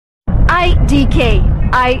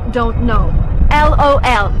IDK, I don't know.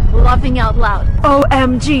 LOL, laughing out loud.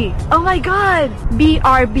 OMG, oh my god.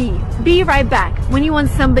 BRB, be right back, when you want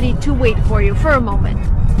somebody to wait for you for a moment.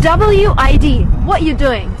 WID, what you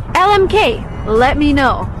doing? LMK, let me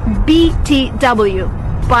know. BTW,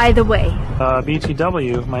 by the way.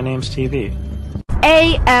 BTW, my name's TV.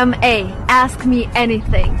 AMA, ask me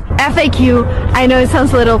anything. FAQ, I know it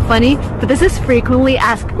sounds a little funny, but this is frequently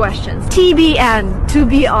asked questions. TBN, to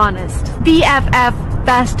be honest. BFF,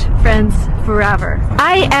 best friends forever.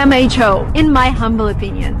 IMHO, in my humble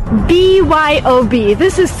opinion. BYOB,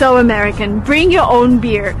 this is so American. Bring your own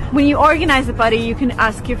beer. When you organize a party, you can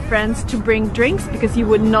ask your friends to bring drinks because you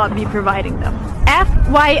would not be providing them.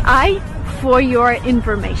 FYI, for your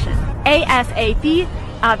information. ASAP,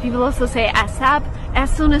 people also say ASAP, as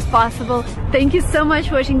soon as possible. Thank you so much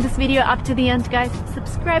for watching this video up to the end, guys.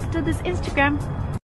 Subscribe to this Instagram.